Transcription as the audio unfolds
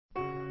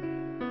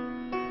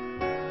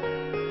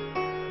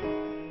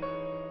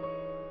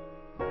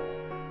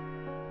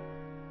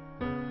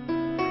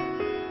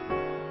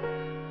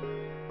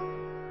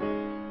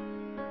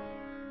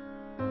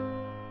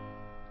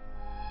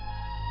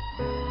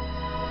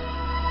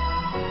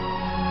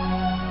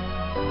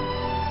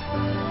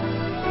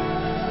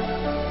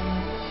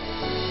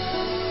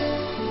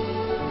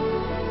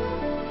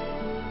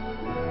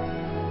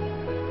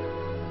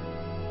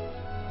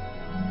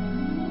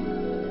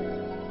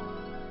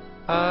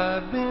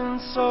I've been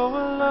so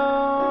alone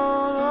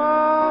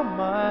all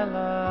my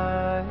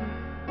life.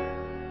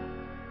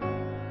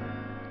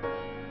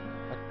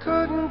 I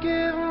couldn't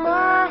give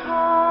my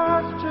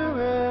heart to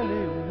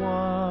anyone.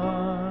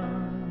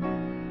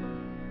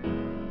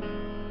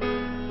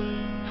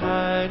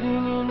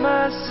 Hiding in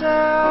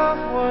myself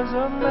was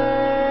a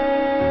man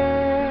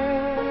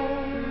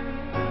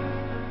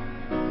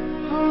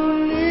who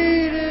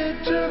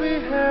needed to be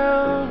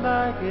held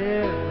like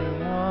everyone.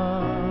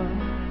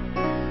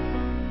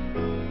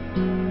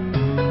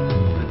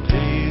 The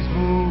days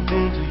moved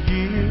into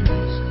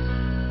years.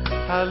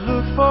 I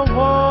looked for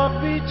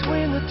warmth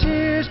between the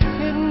tears.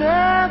 It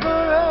never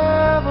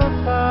ever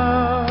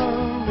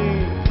found me.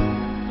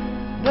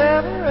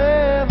 Never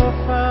ever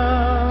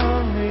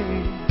found me.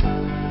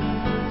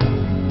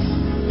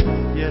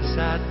 Yes,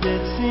 I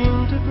did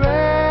seem to break.